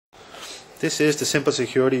This is the Simple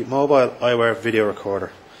Security Mobile Eyewear Video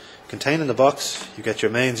Recorder. Contained in the box you get your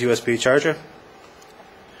mains USB charger,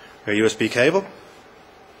 your USB cable,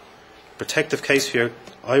 protective case for your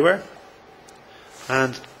eyewear,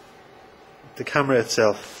 and the camera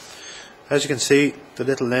itself. As you can see, the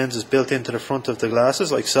little lens is built into the front of the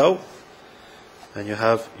glasses like so, and you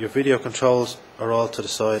have your video controls are all to the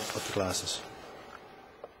side of the glasses.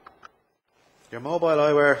 Your mobile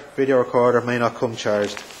eyewear video recorder may not come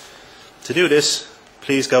charged. To do this,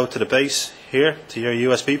 please go to the base here to your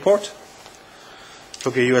USB port,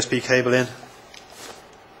 plug your USB cable in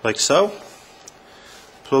like so,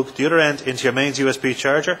 plug the other end into your mains USB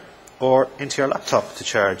charger or into your laptop to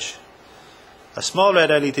charge. A small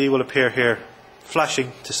red LED will appear here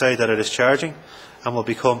flashing to say that it is charging, and will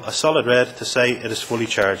become a solid red to say it is fully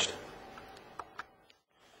charged.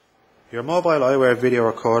 Your mobile eyewear video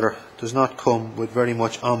recorder does not come with very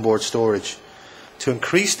much onboard storage. To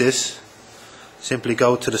increase this, simply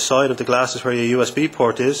go to the side of the glasses where your USB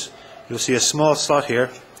port is. You'll see a small slot here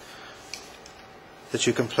that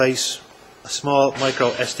you can place a small micro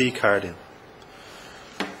SD card in.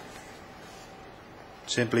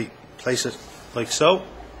 Simply place it like so,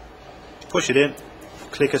 push it in,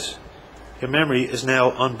 click it. Your memory is now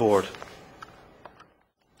on board.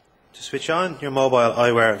 To switch on your mobile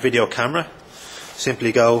eyewear video camera,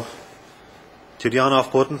 simply go to the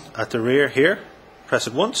on-off button at the rear here, press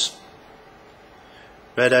it once.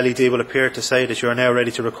 Red LED will appear to say that you are now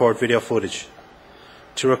ready to record video footage.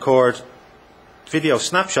 To record video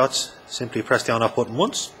snapshots, simply press the on-off button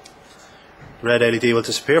once. Red LED will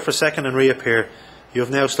disappear for a second and reappear. You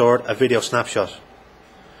have now stored a video snapshot.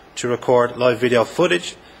 To record live video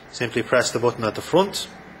footage, simply press the button at the front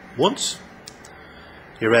once.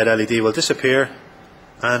 Your red LED will disappear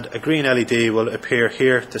and a green LED will appear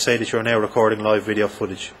here to say that you are now recording live video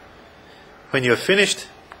footage. When you have finished,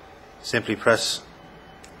 simply press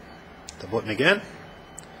the button again.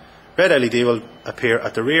 Red LED will appear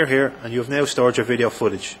at the rear here and you have now stored your video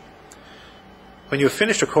footage. When you have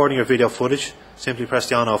finished recording your video footage, simply press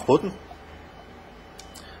the on-off button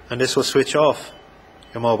and this will switch off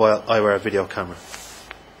your mobile eyewear video camera.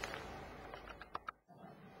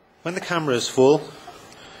 When the camera is full,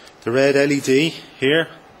 the red LED here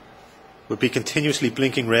will be continuously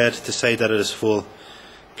blinking red to say that it is full.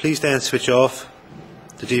 Please then switch off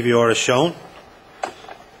the DVR as shown.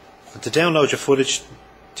 And to download your footage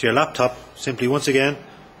to your laptop, simply once again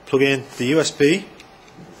plug in the USB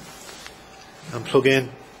and plug in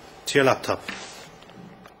to your laptop.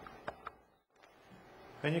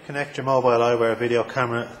 When you connect your mobile eyewear video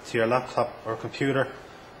camera to your laptop or computer,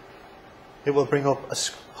 it will bring up a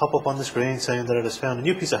pop-up on the screen saying that it has found a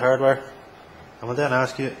new piece of hardware, and will then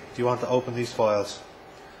ask you, do you want to open these files?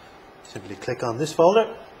 Simply click on this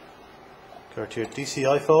folder, go to your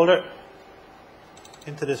DCI folder,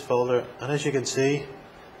 into this folder, and as you can see,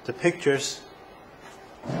 the pictures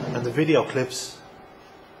and the video clips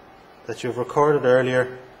that you've recorded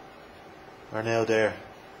earlier are now there.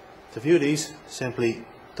 To view these, simply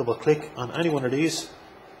double click on any one of these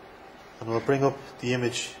and it will bring up the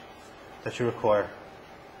image that you require.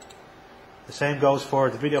 The same goes for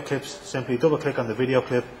the video clips. Simply double click on the video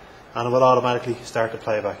clip and it will automatically start the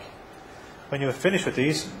playback. When you have finished with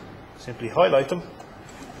these, simply highlight them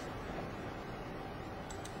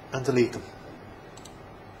and delete them.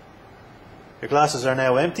 Your glasses are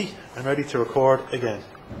now empty and ready to record again.